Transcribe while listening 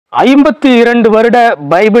52 வருட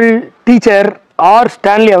Bible teacher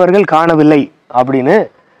Stanley அவர்கள் காணவில்லை அப்படின்னு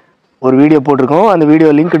ஒரு வீடியோ போட்டிருக்கோம். அந்த வீடியோ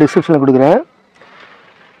லிங்க் டிஸ்கிரிப்ஷனில் கொடுக்குறேன்,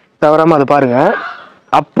 தவறாமல் அதை பாருங்கள்.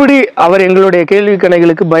 அப்படி அவர் எங்களுடைய கேள்வி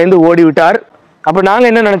கணைகளுக்கு பயந்து ஓடிவிட்டார். அப்போ நாங்கள்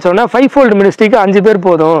என்ன நினச்சோம்னா 5-fold மினிஸ்ட்ரிக்கு 5 பேர்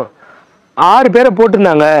போதும், 6 பேரை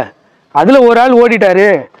போட்டிருந்தாங்க, அதில் ஒரு ஆள் ஓடிட்டாரு,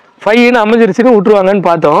 5ன்னு அமைஞ்சிருச்சுன்னு விட்டுருவாங்கன்னு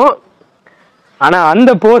பார்த்தோம். ஆனால்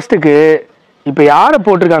அந்த போஸ்ட்டுக்கு இப்போ யாரை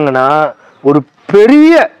போட்டிருக்காங்கன்னா ஒரு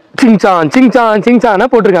பெரிய சிங்சானை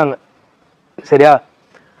போட்டிருக்காங்க. சரியா?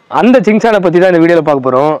 அந்த சிங்சானை பற்றி தான் இந்த வீடியோவில் பார்க்க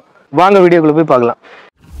போகிறோம். வாங்க வீடியோக்குள்ளே போய் பார்க்கலாம்.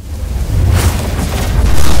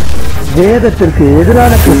 வேதத்திற்கு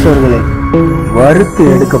எதிரான கிறிஸ்தவர்களை வறுத்து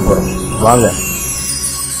எடுக்க போகிறோம். வாங்க.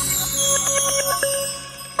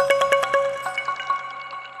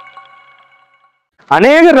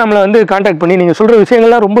 அநேகர் நம்மளை கான்டாக்ட் பண்ணி நீங்கள் சொல்கிற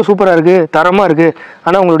விஷயங்கள்லாம் ரொம்ப சூப்பராக இருக்குது, தரமாக இருக்குது,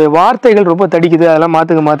 ஆனால் உங்களுடைய வார்த்தைகள் ரொம்ப தடிக்குது, அதெல்லாம்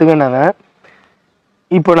மாற்றுங்கன்னாங்க.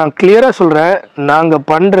 இப்போ நான் கிளியராக சொல்கிறேன், நாங்கள்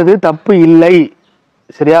பண்ணுறது தப்பு இல்லை.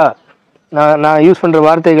 சரியா? நான் யூஸ் பண்ணுற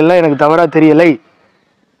வார்த்தைகள்லாம் எனக்கு தவறாக தெரியலை.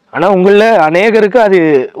 ஆனால் உங்களில் அநேகருக்கு அது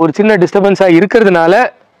ஒரு சின்ன டிஸ்டர்பன்ஸாக இருக்கிறதுனால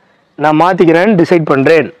நான் மாற்றிக்கிறேன்னு டிசைட்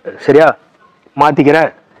பண்ணுறேன். சரியா?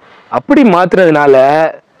 மாற்றிக்கிறேன். அப்படி மாற்றுறதுனால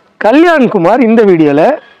கல்யாண்குமார் இந்த வீடியோவில்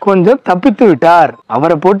கொஞ்சம் தப்பித்து விட்டார்.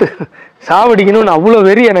 அவரை போட்டு சாவடிக்கணும்னு அவ்வளோ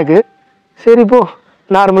வெறி எனக்கு. சரி, இப்போ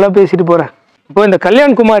நார்மலாக பேசிட்டு போகிறேன். இப்போ இந்த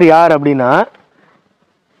கல்யாண்குமார் யார் அப்படின்னா,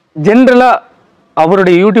 ஜென்ரலாக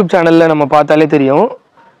அவருடைய யூடியூப் சேனலில் நம்ம பார்த்தாலே தெரியும்,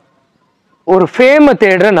 ஒரு ஃபேமை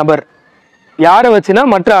தேடுற நபர். யாரை வச்சுன்னா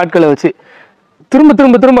மற்ற ஆட்களை வச்சு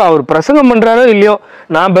திரும்ப அவர் பிரசங்கம் பண்ணுறாரோ இல்லையோ,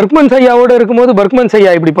 நான் பர்க்மன்ஸ் ஐயாவோட இருக்கும்போது பர்க்மன்ஸ்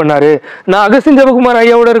ஐயா இப்படி பண்ணாரு, நான் அகஸ்டின் ஜெபகுமார்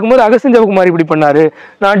ஐயாவோட இருக்கும்போது அகஸ்டின் ஜெபகுமார் இப்படி பண்ணாரு,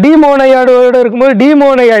 நான் டி மோகன் ஐயாவோட இருக்கும்போது டி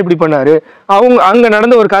மோகன் ஐயா இப்படி பண்ணாரு, அவங்க அங்கே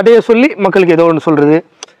நடந்த ஒரு கதையை சொல்லி மக்களுக்கு ஏதோ ஒன்று சொல்கிறது.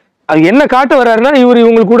 அது என்ன காட்ட வர்றாருன்னா,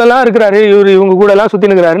 இவங்க கூடலாம் இருக்கிறாரு, இவங்க கூடலாம்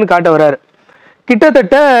சுற்றி நிற்கிறாருன்னு காட்ட வர்றாரு.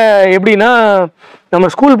 கிட்டத்தட்ட எப்படின்னா, நம்ம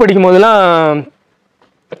ஸ்கூல் படிக்கும் போதெல்லாம்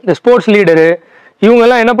இந்த ஸ்போர்ட்ஸ் லீடரு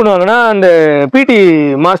இவங்கெல்லாம் என்ன பண்ணுவாங்கன்னா, அந்த பிடி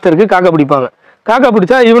மாஸ்டருக்கு காக்கா பிடிப்பாங்க. காக்கா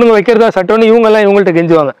பிடிச்சா இவனுங்க வைக்கிறதா சட்டம்னு இவங்கெல்லாம் இவங்கள்ட்ட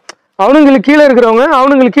கெஞ்சுவாங்க. அவனுங்களுக்கு கீழே இருக்கிறவங்க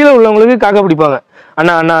அவனுங்களுக்கு கீழே உள்ளவங்களுக்கு காக்கா பிடிப்பாங்க.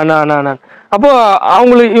 அண்ணா அண்ணா அண்ணா அண்ணா அண்ணா. அப்போது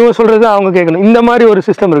அவங்களுக்கு இவங்க சொல்கிறது அவங்க கேட்கணும். இந்த மாதிரி ஒரு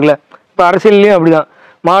சிஸ்டம் இருக்குல்ல. இப்போ அரசியல்லையும் அப்படிதான்.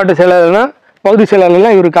 மாவட்ட செயலாளர்னா பகுதி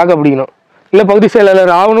செயலாளர்லாம் இவர் காக்கா பிடிக்கணும், இல்லை பகுதி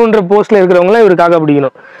செயலாளர் ஆகணுன்ற போஸ்ட்டில் இருக்கிறவங்களாம் இவர் காக்கா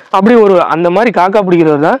பிடிக்கணும். அப்படி அந்த மாதிரி காக்கா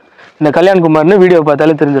பிடிக்கிறவர் தான் இந்த கல்யாண்குமார்னு வீடியோ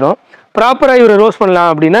பார்த்தாலே தெரிஞ்சிடும். ப்ராப்பராக இவரை ரோஸ் பண்ணலாம்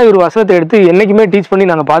அப்படின்னா இவர் வசனத்தை எடுத்து என்றைக்குமே டீச் பண்ணி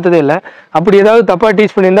நாங்கள் பார்த்ததே இல்லை. அப்படி ஏதாவது தப்பாக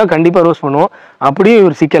டீச் பண்ணியிருந்தால் கண்டிப்பாக ரோஸ் பண்ணுவோம். அப்படியும்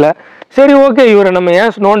இவர் சிக்கலை. சரி, ஓகே, இவரை நம்ம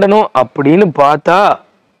ஏன் நோண்டணும் அப்படின்னு பார்த்தா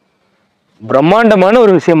பிரம்மாண்டமான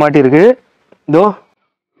ஒரு விஷயம் மாட்டியிருக்கு. இதோ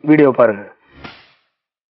வீடியோ பாருங்கள்.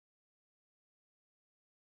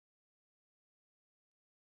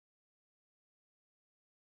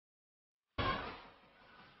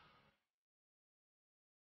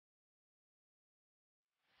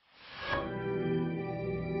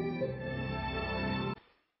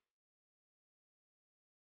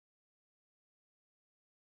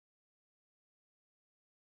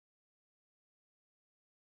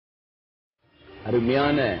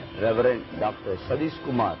 அருமையான ரெவரண்ட் டாக்டர்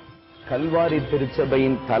சதீஷ்குமார், கல்வாரி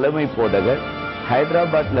திருச்சபையின் தலைமை போதகர்,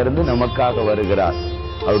 ஹைதராபாத்ல இருந்து நமக்காக வருகிறார்.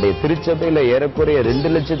 அவருடைய திருச்சபையில ஏறக்குறைய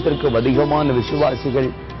 2 லட்சத்திற்கும் அதிகமான விசுவாசிகள்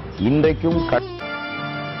இன்றைக்கும்.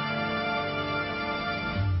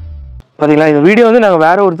 பார்த்தீங்களா? இந்த வீடியோ நாங்கள்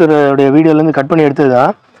வேற ஒருத்தருடைய வீடியோலேருந்து கட் பண்ணி எடுத்தது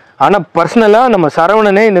தான். ஆனால் பர்சனலாக நம்ம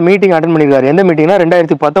சரவணனே இந்த மீட்டிங் அட்டன் பண்ணியிருக்காரு. எந்த மீட்டிங்னா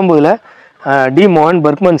 2019 டி மோகன்,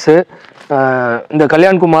 பர்க்மன்ஸு, இந்த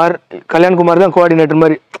கல்யாண்குமார் தான் கோஆர்டினேட்டர்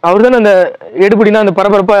மாதிரி. அவர் தானே அந்த எடுபடினா அந்த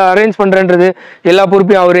பரபரப்பாக அரேஞ்ச் பண்ணுறன்றது, எல்லா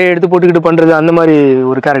பொறுப்பையும் அவரே எடுத்து போட்டுக்கிட்டு பண்ணுறது, அந்த மாதிரி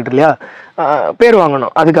ஒரு கேரக்டர் இல்லையா? பேர்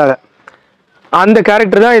வாங்கணும் அதுக்காக. அந்த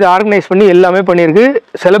கேரக்டர் தான் இதை ஆர்கனைஸ் பண்ணி எல்லாமே பண்ணியிருக்கு.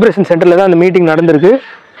 செலிப்ரேஷன் சென்டரில் தான் அந்த மீட்டிங் நடந்திருக்கு.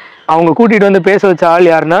 அவங்க கூட்டிகிட்டு வந்து பேச வச்ச ஆள்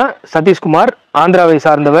யாருன்னா சதீஷ்குமார், ஆந்திராவை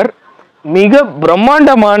சார்ந்தவர். மிக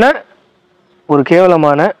பிரம்மாண்டமான ஒரு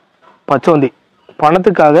கேவலமான பச்சோந்தி.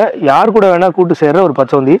 பணத்துக்காக யார் கூட வேணால் கூட்டு சேர்ற ஒரு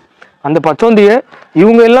பச்சோந்தி. அந்த பச்சோந்தியை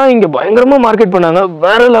இவங்க எல்லாம் இங்கே பயங்கரமாக மார்க்கெட் பண்ணாங்க,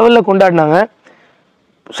 வேறு லெவலில் கொண்டாடினாங்க.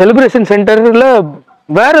 செலிப்ரேஷன் சென்டரில்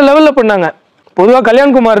வேறு லெவலில் பண்ணாங்க. பொதுவாக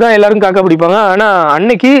கல்யாண்குமார் தான் எல்லாரும் காக்கா பிடிப்பாங்க. ஆனால்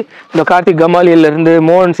அன்னைக்கு இந்த கார்த்திக் கமாலியிலேருந்து,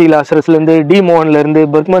 மோகன் சி லாசரஸ்லேருந்து, டி மோகன்லேருந்து,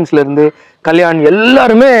 பர்க்மன்ஸ்லேருந்து, கல்யாண்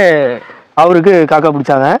எல்லாருமே அவருக்கு காக்கா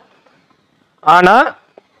பிடிச்சாங்க. ஆனால்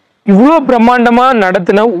இவ்வளோ பிரம்மாண்டமாக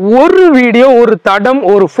நடத்தின ஒரு வீடியோ, ஒரு தடம்,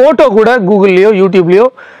 ஒரு ஃபோட்டோ கூட கூகுள்லேயோ யூடியூப்லேயோ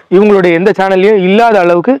இவங்களுடைய எந்த சேனல்லையோ இல்லாத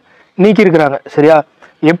அளவுக்கு நீக்கியிருக்கிறாங்க. சரியா?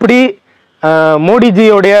 எப்படி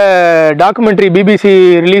மோடிஜியோடைய டாக்குமெண்ட்ரி பிபிசி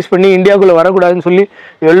ரிலீஸ் பண்ணி இந்தியாவுக்குள்ளே வரக்கூடாதுன்னு சொல்லி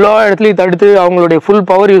எல்லா இடத்துலையும் தடுத்து அவங்களுடைய ஃபுல்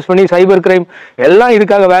பவர் யூஸ் பண்ணி சைபர் கிரைம் எல்லாம்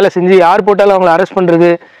இதுக்காக வேலை செஞ்சு யார் போட்டாலும் அவங்கள அரெஸ்ட் பண்ணுறது,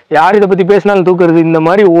 யார் இதை பற்றி பேசினாலும் தூக்குறது, இந்த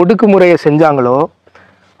மாதிரி ஒடுக்குமுறையை செஞ்சாங்களோ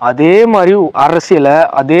அதே மாதிரி அரசியலை,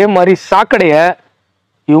 அதே மாதிரி சாக்கடையை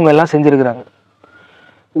இவங்க எல்லாம் செஞ்சுருக்கிறாங்க.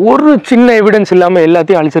 ஒரு சின்ன எவிடன்ஸ் இல்லாமல்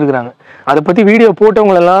எல்லாத்தையும் அழிச்சிருக்கிறாங்க. அதை பற்றி வீடியோ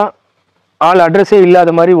போட்டவங்களெல்லாம் ஆள் அட்ரஸே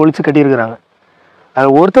இல்லாத மாதிரி ஒழிச்சு கட்டியிருக்கிறாங்க. அது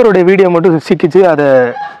ஒருத்தருடைய வீடியோ மட்டும் சிக்கிச்சு.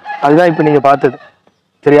 அதுதான் இப்போ நீங்கள் பார்த்தது.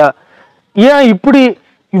 சரியா? ஏன் இப்படி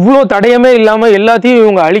இவ்வளோ தடயமே இல்லாமல் எல்லாத்தையும்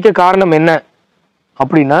இவங்க அழிக்க காரணம் என்ன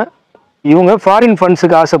அப்படின்னா, இவங்க ஃபாரின்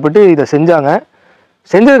ஃபண்ட்ஸுக்கு ஆசைப்பட்டு இதை செஞ்சாங்க.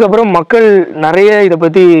 செஞ்சதுக்கப்புறம் மக்கள் நிறைய இதை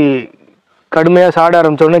பற்றி கடுமையாக சாட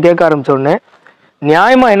ஆரம்பித்தோடனே, கேட்க ஆரம்பித்தோடனே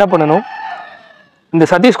நியாயமாக என்ன பண்ணணும், இந்த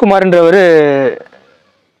சதீஷ்குமார்ன்றவர்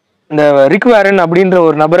இந்த ரிக் வேரன் அப்படின்ற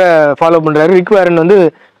ஒரு நபரை ஃபாலோ பண்ணுறாரு. ரிக் வேரன் வந்து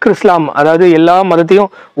கிறிஸ்லாம், அதாவது எல்லா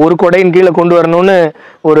மதத்தையும் ஒரு கொடையின் கீழே கொண்டு வரணும்னு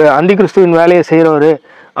ஒரு அந்தி கிறிஸ்துவின் வேலையை செய்கிறவர்.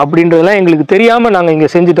 அப்படின்றதெல்லாம் எங்களுக்கு தெரியாமல் நாங்கள் இங்கே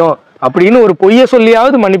செஞ்சிட்டோம் அப்படின்னு ஒரு பொய்யை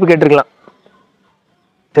சொல்லியாவது மன்னிப்பு கேட்டிருக்கலாம்.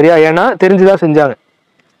 சரியா? ஏன்னா தெரிஞ்சுதான் செஞ்சாங்க,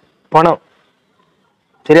 பணம்.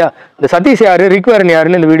 சரியா? இந்த சதீஷ் யாரு, ரிக் வேரன்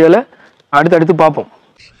யாருன்னு இந்த வீடியோவில் அடுத்தடுத்து பார்ப்போம்.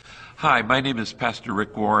 Hi, my name is Pastor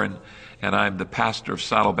Rick Warren, and I'm the pastor of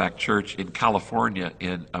Saddleback Church in California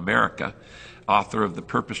in America, author of The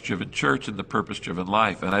Purpose-Driven Church and The Purpose-Driven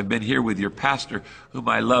Life. And I've been here with your pastor, whom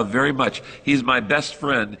I love very much. He's my best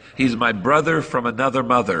friend. He's my brother from another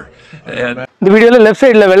mother. And இந்த வீடியோவில் left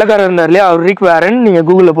சைடில் வெள்ளக்காரர் இருந்தார் இல்லையா, அவர் rig Warren. நீங்கள்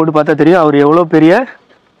கூகுளில் போட்டு பார்த்தா தெரியும் அவர் எவ்வளோ பெரிய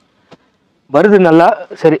வருது. நல்லா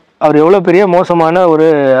சரி, அவர் எவ்வளோ பெரிய மோசமான ஒரு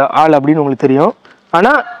ஆள் அப்படின்னு உங்களுக்கு தெரியும்.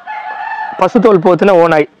 ஆனால் பசுத்தோல் போத்துன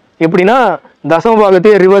ஓனாய். எப்படின்னா தசம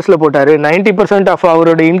பாகத்தையே ரிவர்ஸில் போட்டார். 90% ஆஃப்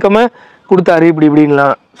அவரோட இன்கமை கொடுத்தாரு.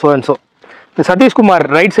 இப்படின்லாம் ஸோ இந்த சதீஷ்குமார்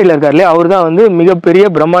ரைட் சைடில் இருக்கார் இல்லையா, அவர் தான் வந்து மிகப்பெரிய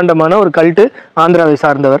பிரம்மாண்டமான ஒரு கல்ட்டு, ஆந்திராவை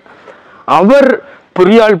சார்ந்தவர். அவர்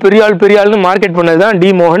பெரியாள்னு மார்க்கெட் பண்ணது தான்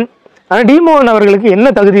டி மோகன். ஆனால் டி மோகன் அவர்களுக்கு என்ன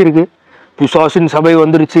தகுதி இருக்குது? பிசாசின் சபை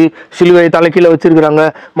வந்துருச்சு, சிலுவையை தலைக்கீழ வச்சிருக்கிறாங்க,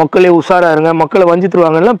 மக்களே உஷாரா இருங்க, மக்களை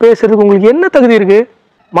வஞ்சித்துருவாங்கலாம் பேசுறதுக்கு உங்களுக்கு என்ன தகுதி இருக்கு?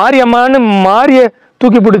 மாரியம்மான்னு மாரிய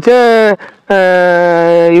தூக்கி பிடிச்ச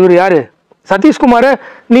இவர் யாரு, சதீஷ்குமாரை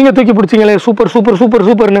நீங்க தூக்கி பிடிச்சிங்களே சூப்பர் சூப்பர் சூப்பர்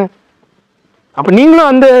சூப்பர்னு. அப்ப நீங்களும்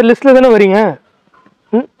அந்த லிஸ்ட்ல தானே வரீங்க.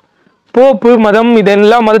 போப்பு மதம்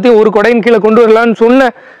இதெல்லாம் மதத்தையும் ஒரு கொடையின் கீழே கொண்டு வரலான்னு சொன்ன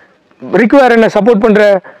ரிக் வேரனை சப்போர்ட் பண்ற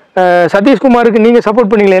சதீஷ்குமாருக்கு நீங்க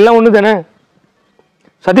சப்போர்ட் பண்ணீங்களே, எல்லாம் ஒன்று தானே.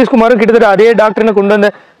 சதீஷ்குமாரும் கிட்டத்தட்ட அதே டாக்டர்னை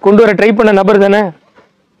கொண்டு வர ட்ரை பண்ண நபர் தானே.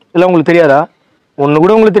 இதெல்லாம் உங்களுக்கு தெரியாதா? ஒன்று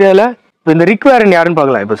கூட உங்களுக்கு தெரியாதுல. இப்போ இந்த ரிக் வேரன் யாருன்னு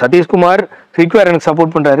பார்க்கலாம். இப்போ சதீஷ்குமார் ரிக் வேரனுக்கு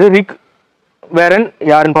சப்போர்ட் பண்றாரு. ரிக் வேரன்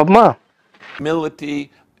யாருன்னு பார்ப்போமா? Humility.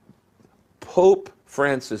 Pope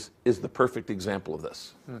Francis is the perfect example of this.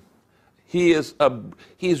 He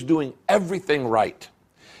is doing everything right.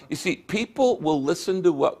 You see, people will listen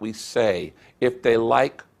to what we say if they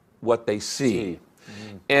like what they see.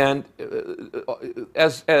 And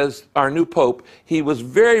as our new pope, he was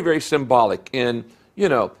very, very symbolic in, you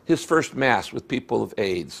know, his first mass with people of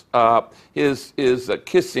AIDS, his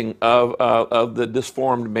kissing of the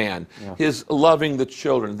disformed man, his loving the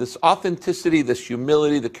children, this authenticity, this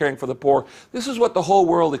humility, the caring for the poor. This is what the whole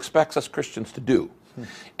world expects us Christians to do.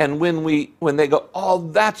 And when they go, oh,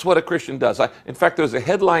 that's what a Christian does. In fact, there was a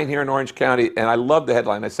headline here in Orange County, and I love the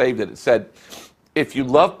headline. I saved it. It said, if you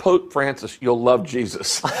love Pope Francis, you'll love Jesus.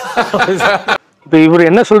 இப்போ இவர்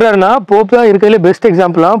என்ன சொல்றாருன்னா, Pope தான் இருக்கிறதுல best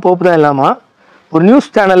எக்ஸாம்பிளா, Pope தான் இல்லாமா. ஒரு நியூஸ்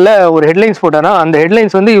சேனல்ல ஒரு ஹெட்லைன்ஸ் போட்டாரா, அந்த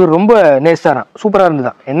ஹெட்லைன்ஸ் வந்து இவர் ரொம்ப நேசிச்சாராம், சூப்பரா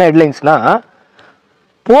இருந்துதான். என்ன ஹெட்லைன்ஸ்னா,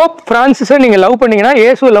 போப் பிரான்சிஸை நீங்க லவ் பண்ணீங்கன்னா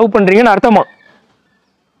இயேசுவை லவ் பண்றீங்கன்னு அர்த்தமா.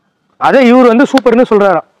 அதை இவர் வந்து சூப்பர்னு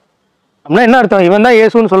சொல்றாராம். அப்படின்னா என்ன அர்த்தம்? இவன் தான்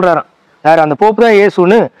இயேசுன்னு சொல்றாராம். யார்? அந்த போப் தான்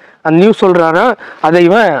இயேசுன்னு அந்த நியூஸ் சொல்றாரா, அதை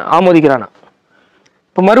இவன் ஆமோதிக்கிறானா.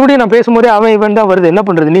 இப்போ மறுபடியும் நான் பேசும்போதே அவன் இவன் தான் வருது, என்ன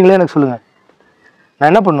பண்றது நீங்களே எனக்கு சொல்லுங்க. நான்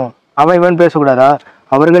என்ன பண்ணுவோம்? அவன் இவன் பேசக்கூடாதா?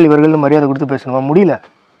 அவர்கள் இவர்கள் மரியாதை கொடுத்து பேசணுமா? முடியல.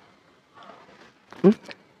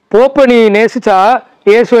 போப்பை நீ நேசிச்சா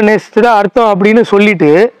இயேசுவை நேசிச்சதா அர்த்தம் அப்படின்னு சொல்லிட்டு,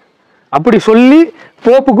 அப்படி சொல்லி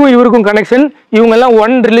போப்புக்கும் இவருக்கும் கனெக்ஷன், இவங்கெல்லாம்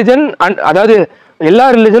ஒன் ரிலிஜன், அதாவது எல்லா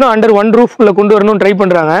ரிலிஜனும் அண்டர் ஒன் ரூஃப்குள்ள கொண்டு வரணும்னு ட்ரை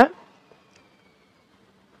பண்றாங்க.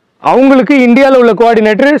 அவங்களுக்கு இந்தியாவில் உள்ள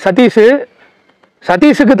கோஆர்டினேட்டர்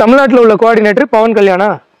சதீஷுக்கு தமிழ்நாட்டில் உள்ள கோஆர்டினேட்டர் பவன் கல்யாண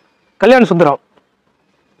சுந்தரம்,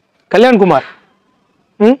 கல்யாண்குமார்,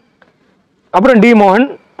 அப்புறம் டி மோகன்,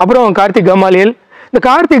 அப்புறம் கார்த்திக் கமாலியல். இந்த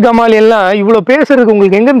கார்த்திக் கமாலியல்லாம் இவ்வளோ பேசுறதுக்கு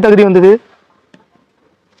உங்களுக்கு எங்கேருந்து தகுதி வந்தது?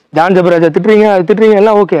 ஜான் ஜபராஜா திட்டுறீங்க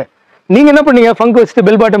எல்லாம் ஓகே. நீங்க என்ன பண்ணீங்க? ஃபங்க் வச்சுட்டு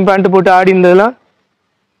பெல் பாட்டம் பேண்ட் போட்டு ஆடி இருந்ததெல்லாம்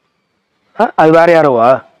அது வேற யாரோவா?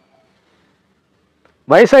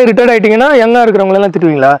 வயசாகி ரிட்டையர்ட் ஆயிட்டீங்கன்னா யங்கா இருக்கிறவங்களெல்லாம்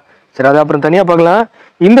திட்டுவீங்களா? சரி, அதை அப்புறம் தனியாக பார்க்கலாம்.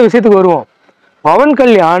 இந்த விஷயத்துக்கு வருவோம். பவன்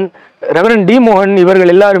கல்யாண், ரெவரண்ட் டி மோகன்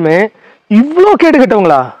இவர்கள் எல்லாருமே இவ்வளோ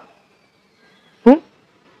கேட்டுக்கிட்டவங்களா?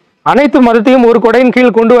 அனைத்து மதத்தையும் ஒரு கொடையின்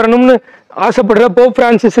கீழ் கொண்டு வரணும்னு ஆசைப்படுற போப்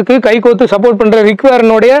பிரான்சிஸுக்கு கை கோத்து சப்போர்ட் பண்ற ரிக்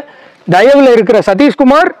வேரனுடைய தயவுல இருக்கிற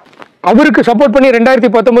சதீஷ்குமார் அவருக்கு சப்போர்ட் பண்ணி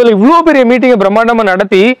 2019 இவ்வளோ பெரிய மீட்டிங்கை பிரம்மாண்டமா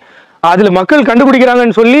நடத்தி அதுல மக்கள்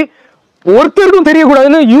கண்டுபிடிக்கிறாங்கன்னு சொல்லி ஒருத்தருக்கும்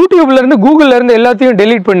தெரியக்கூடாதுன்னு யூடியூப்ல இருந்து கூகுள்ல இருந்து எல்லாத்தையும்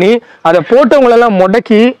டெலீட் பண்ணி அதை போட்டவங்களெல்லாம்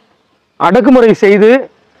முடக்கி அடக்குமுறை செய்து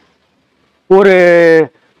ஒரு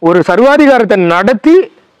ஒரு சர்வாதிகாரத்தை நடத்தி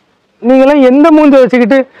நீங்களாம் எந்த மூஞ்ச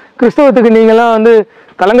வச்சுக்கிட்டு கிறிஸ்தவத்துக்கு நீங்களாம் வந்து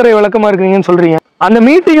கலங்கரை விளக்கமா இருக்கீங்கன்னு சொல்றீங்க? அந்த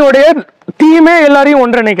மீட்டிங்கோடைய தீமே எல்லாரையும்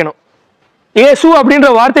ஒன்றிணைக்கணும். ஏசு அப்படின்ற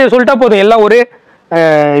வார்த்தையை சொல்லிட்டா போதும், எல்லாம் ஒரே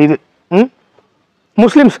இது.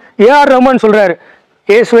 முஸ்லிம்ஸ் ஏஆர் ரஹ்மான் சொல்றாரு,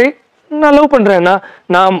 ஏசுவை நான் லவ் பண்றேன்,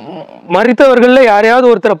 நான் மரித்தவர்கள்ல யாரையாவது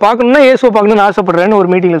ஒருத்தரை பார்க்கணும்னா இயேசுவை பார்க்கணும்னு ஆசைப்படுறேன்னு ஒரு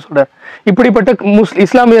மீட்டிங்ல சொல்றாரு. இப்படிப்பட்ட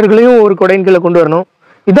இஸ்லாமியர்களையும் ஒரு கொடையின் கீழே கொண்டு வரணும்.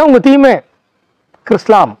 இதுதான் உங்க தீமே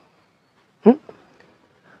கிறிஸ்லாம்.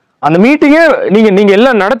 அந்த மீட்டிங்கே நீங்க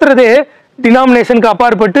எல்லாம் நடத்துறதே டினாமினேஷனுக்கு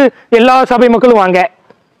அப்பாற்பட்டு எல்லா சபை மக்களும் வாங்க.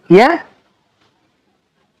 ஏன்?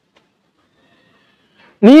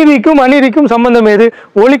 நீதிக்கும் அநீதிக்கும் சம்பந்தம் ஏது?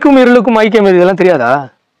 ஒளிக்கும் இருளுக்கும் ஐக்கியம் ஏது? இதெல்லாம் தெரியாதா?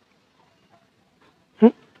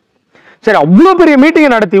 சரி, அவ்வளவு பெரிய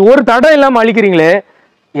மீட்டிங் நடத்தி ஒரு தடை இல்லாம அழிக்கிறீங்களே,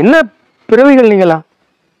 என்ன பிறவிகள் நீங்களாம்?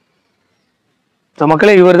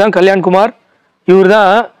 மக்களே, இவர் தான் கல்யாண் குமார். இவர்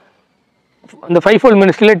தான் அந்த 5-fold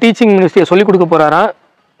மினிஸ்ட்ரியில டீச்சிங் மினிஸ்ட்ரியை சொல்லிக் கொடுக்க போறாராம்.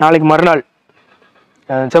 நாளைக்கு மறுநாள்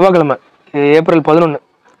செவ்வாய்க்கிழமை ஏப்ரல் 11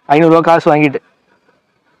 500 ரூபா காசு வாங்கிட்டு.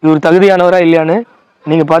 இவர் தகுதியானவரா இல்லையான்னு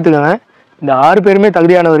நீங்க பாத்துக்கோங்க. இந்த 6 பேருமே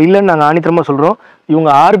தகுதியானவர் இல்லைன்னு நாங்கள் ஆணித்தரமா சொல்றோம். இவங்க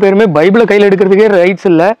 6 பேருமே பைபிளை கையில் எடுக்கிறதுக்கே ரைட்ஸ்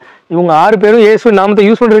இல்லை. இவங்க 6 பேரும் இயேசு நாமத்தை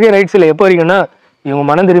யூஸ் பண்றதுக்கே ரைட்ஸ் இல்லை. எப்போ வரைக்கும்னா இவங்க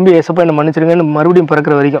மனம் திரும்பி ஏசப்பா என்ன மன்னிச்சிருங்கன்னு மறுபடியும்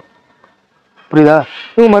பிறக்கிற வரைக்கும். புரியுதா?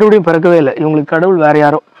 இவங்க மறுபடியும் பிறக்கவே இல்லை. இவங்களுக்கு கடவுள் வேற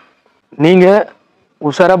யாரோ. நீங்க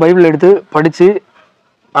உஷாரா பைபிள் எடுத்து படிச்சு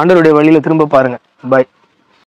ஆண்டவருடைய வழியில திரும்ப பாருங்க. பாய்.